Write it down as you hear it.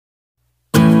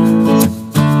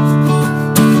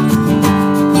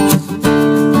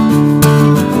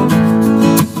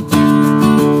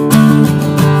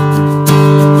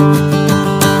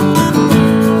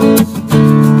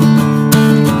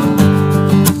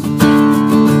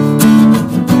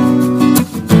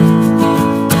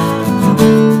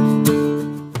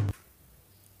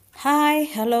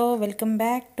Welcome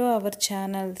back to our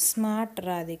channel smart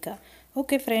Radhika.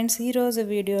 Okay friends, ఈరోజు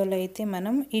వీడియోలో అయితే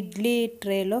మనం ఇడ్లీ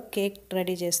ట్రేలో కేక్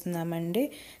రెడీ చేస్తున్నామండి.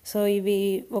 సో ఇవి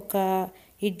ఒక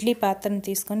ఇడ్లీ పాత్రను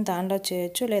తీసుకొని దానిలో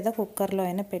చేయొచ్చు, లేదా కుక్కర్లో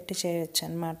అయినా పెట్టి చేయొచ్చు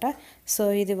అనమాట. సో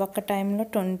ఇది ఒక టైంలో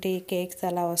 20 కేక్స్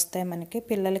అలా వస్తాయి మనకి.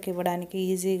 పిల్లలకి ఇవ్వడానికి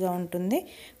ఈజీగా ఉంటుంది,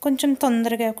 కొంచెం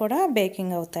తొందరగా కూడా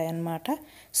బేకింగ్ అవుతాయి అన్నమాట.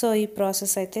 సో ఈ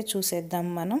ప్రాసెస్ అయితే చూసేద్దాం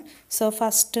మనం. సో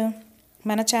ఫస్ట్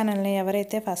మన ఛానల్ని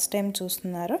ఎవరైతే ఫస్ట్ టైం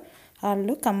చూస్తున్నారో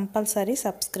వాళ్ళు కంపల్సరీ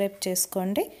సబ్స్క్రైబ్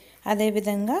చేసుకోండి.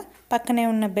 అదేవిధంగా పక్కనే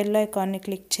ఉన్న బెల్ ఐకాన్ని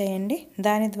క్లిక్ చేయండి.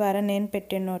 దాని ద్వారా నేను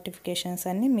పెట్టే నోటిఫికేషన్స్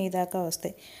అన్నీ మీ దాకా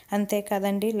వస్తాయి. అంతే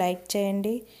కదండి, లైక్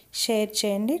చేయండి, షేర్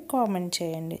చేయండి, కామెంట్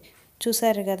చేయండి.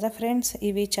 చూసారు కదా ఫ్రెండ్స్,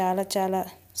 ఇవి చాలా చాలా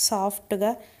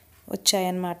సాఫ్ట్గా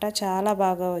వచ్చాయన్నమాట, చాలా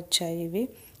బాగా వచ్చాయి ఇవి.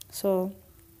 సో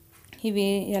ఇవి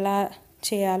ఎలా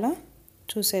చేయాలో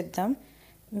చూసేద్దాం.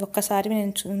 ఒక్కసారి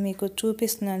నేను మీకు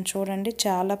చూపిస్తున్నాను చూడండి.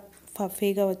 చాలా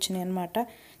ఫఫీగా వచ్చినాయి అన్నమాట,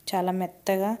 చాలా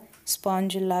మెత్తగా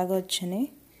స్పాంజ్ లాగా వచ్చినాయి.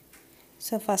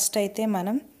 సో ఫస్ట్ అయితే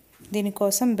మనం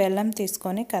దీనికోసం బెల్లం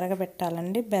తీసుకొని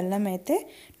కరగబెట్టాలండి. బెల్లం అయితే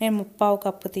నేను 3/4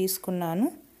 కప్పు తీసుకున్నాను.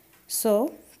 సో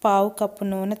 1/2 కప్పు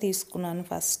నూనె తీసుకున్నాను.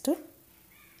 ఫస్ట్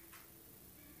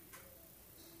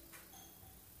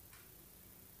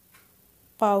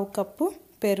 1/2 కప్పు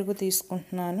పెరుగు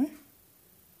తీసుకుంటున్నాను.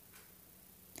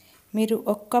 మీరు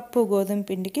 1 కప్పు గోధుమ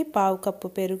పిండికి 1/2 కప్పు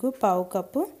పెరుగు, 1/2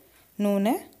 కప్పు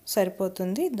నూనె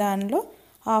సరిపోతుంది. దానిలో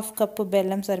 1/2 కప్పు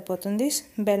బెల్లం సరిపోతుంది.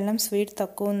 బెల్లం స్వీట్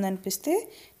తక్కువ ఉందనిపిస్తే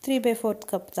 3/4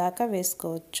 కప్ దాకా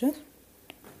వేసుకోవచ్చు.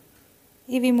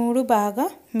 ఇవి 3 బాగా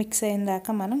మిక్స్ అయిన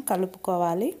దాకా మనం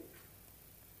కలుపుకోవాలి.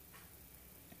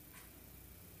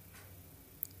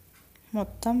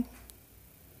 మొత్తం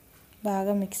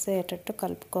బాగా మిక్స్ అయ్యేటట్టు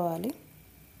కలుపుకోవాలి.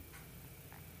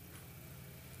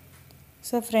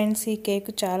 సో ఫ్రెండ్స్, ఈ కేక్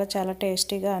చాలా చాలా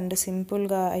టేస్టీగా అండ్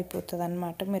సింపుల్గా అయిపోతుంది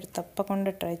అన్నమాట. మీరు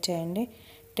తప్పకుండా ట్రై చేయండి,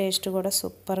 టేస్ట్ కూడా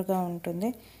సూపర్గా ఉంటుంది.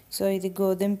 సో ఇది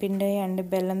గోధుమ పిండి అండ్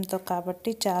బెల్లంతో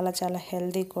కాబట్టి చాలా చాలా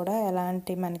హెల్దీ కూడా,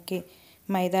 ఎలాంటి మనకి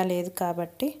మైదా లేదు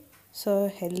కాబట్టి సో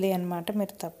హెల్దీ అన్నమాట.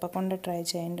 మీరు తప్పకుండా ట్రై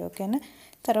చేయండి, ఓకేనా.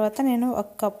 తర్వాత నేను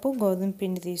 1 కప్పు గోధుమ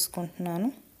పిండి తీసుకుంటున్నాను.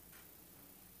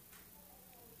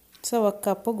 సో 1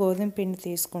 కప్పు గోధుమ పిండి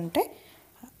తీసుకుంటే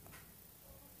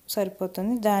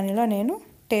సరిపోతుంది. దానిలో నేను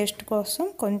టేస్ట్ కోసం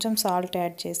కొంచెం సాల్ట్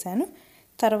యాడ్ చేశాను.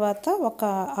 తర్వాత ఒక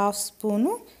 1/2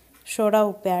 స్పూను సోడా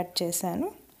ఉప్పు యాడ్ చేశాను.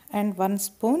 అండ్ 1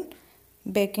 స్పూన్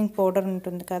బేకింగ్ పౌడర్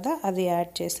ఉంటుంది కదా, అది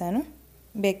యాడ్ చేశాను.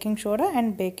 Baking soda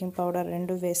and baking powder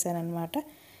 2 వేసాను అనమాట.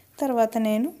 తర్వాత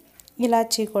నేను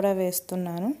ఇలాచీ కూడా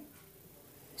వేస్తున్నాను.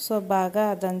 సో బాగా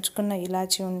దంచుకున్న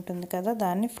ఇలాచీ ఉంటుంది కదా,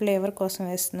 దాన్ని ఫ్లేవర్ కోసం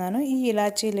వేస్తున్నాను. ఈ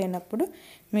ఇలాచీ లేనప్పుడు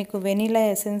మీకు వెనీలా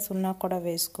ఎసెన్స్ ఉన్నా కూడా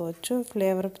వేసుకోవచ్చు,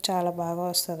 ఫ్లేవర్ చాలా బాగా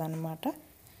వస్తుంది అన్నమాట.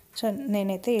 సో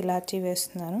నేనైతే ఇలాచీ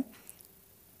వేస్తున్నాను.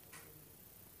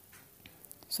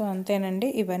 సో అంతేనండి,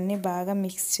 ఇవన్నీ బాగా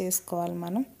మిక్స్ చేసుకోవాలి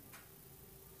మనం.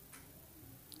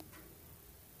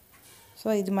 సో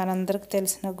ఇది మనందరికి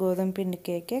తెలిసిన గోధుమ పిండి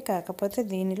కేకే, కాకపోతే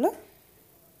దీనిలో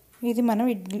ఇది మనం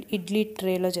ఇడ్లీ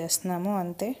ట్రేలో చేస్తున్నాము,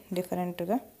 అంతే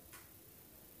డిఫరెంట్గా.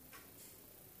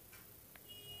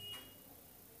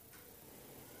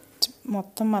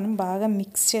 మొత్తం మనం బాగా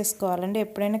మిక్స్ చేసుకోవాలండి.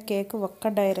 ఎప్పుడైనా కేక్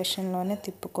ఒక్క డైరెక్షన్లోనే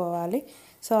తిప్పుకోవాలి.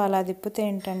 సో అలా తిప్పితే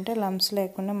ఏంటంటే లంప్స్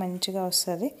లేకుండా మంచిగా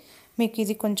వస్తుంది. మీకు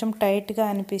ఇది కొంచెం టైట్గా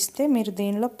అనిపిస్తే మీరు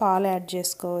దీనిలో పాలు యాడ్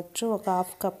చేసుకోవచ్చు, ఒక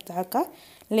 1/2 కప్ దాకా.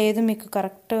 లేదు మీకు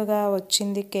కరెక్ట్గా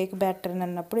వచ్చింది కేక్ బ్యాటర్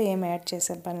అన్నప్పుడు ఏం యాడ్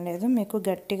చేసే పని లేదు. మీకు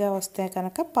గట్టిగా వస్తే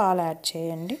కనుక పాలు యాడ్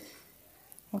చేయండి,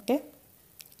 ఓకే.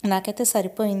 నాకైతే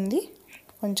సరిపోయింది,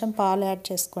 కొంచెం పాలు యాడ్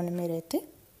చేసుకోండి మీరైతే.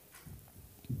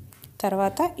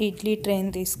 తర్వాత ఇడ్లీ ట్రైన్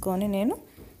తీసుకొని నేను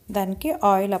దానికి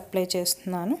ఆయిల్ అప్లై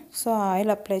చేస్తున్నాను. సో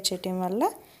ఆయిల్ అప్లై చేయడం వల్ల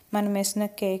మనం వేసిన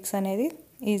కేక్స్ అనేది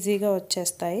ఈజీగా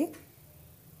వచ్చేస్తాయి.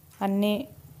 అన్ని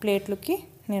ప్లేట్లకి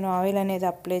నేను ఆయిల్ అనేది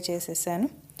అప్లై చేసేసాను.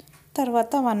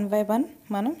 తర్వాత 1 బై 1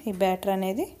 మనం ఈ బ్యాటర్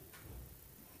అనేది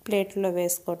ప్లేట్లో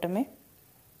వేసుకోవటమే.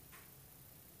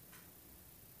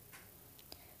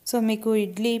 సో మీకు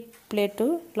ఇడ్లీ ప్లేటు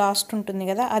లాస్ట్ ఉంటుంది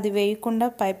కదా, అది వేయకుండా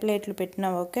పై ప్లేట్లు పెట్టినా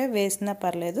ఓకే, వేసినా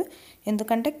పర్లేదు.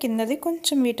 ఎందుకంటే కిందది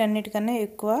కొంచెం వీటన్నిటికన్నా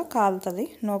ఎక్కువ కాలుతుంది,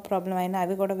 నో ప్రాబ్లం. అయినా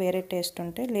అవి కూడా వేరే టేస్ట్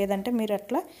ఉంటాయి. లేదంటే మీరు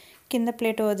అట్లా కింద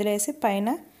ప్లేట్ వదిలేసి పైన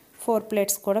 4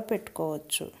 ప్లేట్స్ కూడా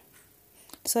పెట్టుకోవచ్చు.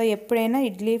 సో ఎప్పుడైనా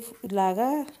ఇడ్లీ లాగా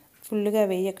ఫుల్గా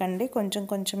వేయకండి, కొంచెం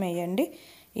కొంచెం వేయండి.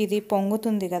 ఇది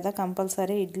పొంగుతుంది కదా,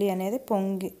 కంపల్సరీ ఇడ్లీ అనేది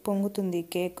పొంగుతుంది ఈ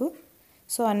కేకు.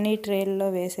 సో అన్ని ట్రేల్లో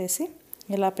వేసేసి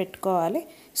ఇలా పెట్టుకోవాలి.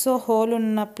 సో హోల్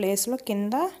ఉన్న ప్లేస్లో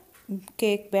కింద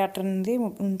కేక్ బ్యాటర్ అనేది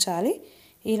ఉంచాలి.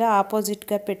 ఇలా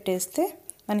ఆపోజిట్గా పెట్టేస్తే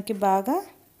మనకి బాగా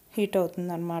హీట్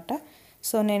అవుతుంది అన్నమాట.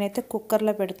 సో నేనైతే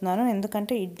కుక్కర్లో పెడుతున్నాను,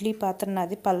 ఎందుకంటే ఇడ్లీ పాత్ర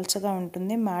నాది పల్చగా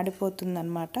ఉంటుంది,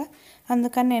 మాడిపోతుందన్నమాట.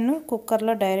 అందుకని నేను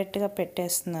కుక్కర్లో డైరెక్ట్గా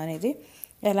పెట్టేస్తున్నాను. ఇది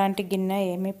ఎలాంటి గిన్నె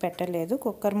ఏమీ పెట్టలేదు,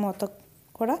 కుక్కర్ మూత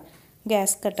కూడా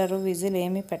గ్యాస్ కట్టరు విజిల్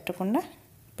ఏమీ పెట్టకుండా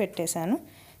పెట్టేశాను.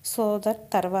 సో దట్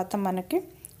తర్వాత మనకి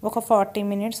ఒక 40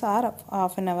 minutes or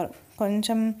half an hour,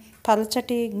 కొంచెం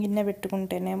పల్చటి గిన్నె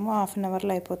పెట్టుకుంటేనేమో హాఫ్ అన్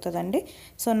అవర్లో అయిపోతుందండి.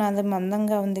 సో నాది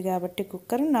మందంగా ఉంది కాబట్టి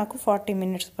కుక్కర్ నాకు 40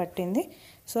 మినిట్స్ పట్టింది.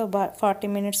 సో 40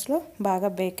 మినిట్స్లో బాగా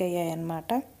బేక్ అయ్యాయి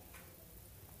అన్నమాట.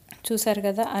 చూసారు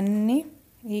కదా అన్నీ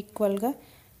ఈక్వల్గా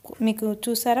మీకు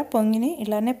చూసారా పొంగిని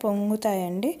ఇలానే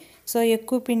పొంగుతాయండి. సో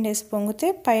ఎక్కువ పిండి వేసి పొంగితే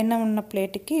పైన ఉన్న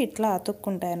ప్లేట్కి ఇట్లా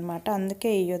అతుక్కుంటాయి అన్నమాట. అందుకే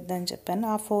వేయొద్దని చెప్పాను.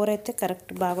 ఆ 4 అయితే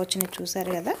కరెక్ట్ బాగా వచ్చినాయి.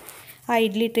 చూసారు కదా ఆ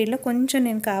ఇడ్లీ ట్రీలో కొంచెం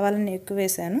నేను కావాలని ఎక్కువ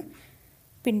వేసాను,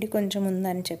 పిండి కొంచెం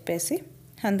ఉందని చెప్పేసి,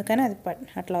 అందుకని అది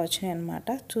అట్లా వచ్చినాయి అన్నమాట.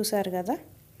 చూసారు కదా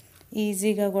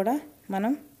ఈజీగా కూడా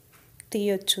మనం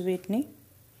తీయొచ్చు వీటిని,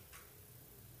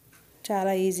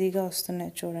 చాలా ఈజీగా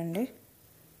వస్తున్నాయి చూడండి.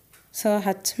 సో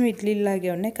అచ్చం ఇడ్లీలాగే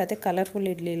ఉన్నాయి కదా, కలర్ఫుల్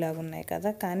ఇడ్లీలాగా ఉన్నాయి కదా,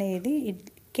 కానీ ఇది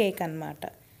కేక్ అన్నమాట.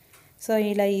 సో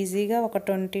ఇలా ఈజీగా ఒక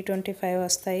 20-25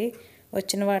 వస్తాయి.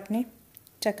 వచ్చిన వాటిని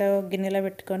చక్కగా గిన్నెలో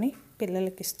పెట్టుకొని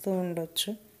పిల్లలకి ఇస్తూ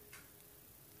ఉండొచ్చు.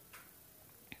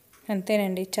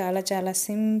 అంతేనండి, చాలా చాలా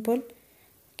సింపుల్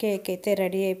కేక్ అయితే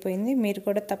రెడీ అయిపోయింది. మీరు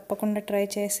కూడా తప్పకుండా ట్రై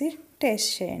చేసి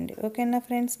టేస్ట్ చేయండి. ఓకేనా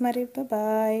ఫ్రెండ్స్, మరి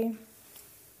బాయ్.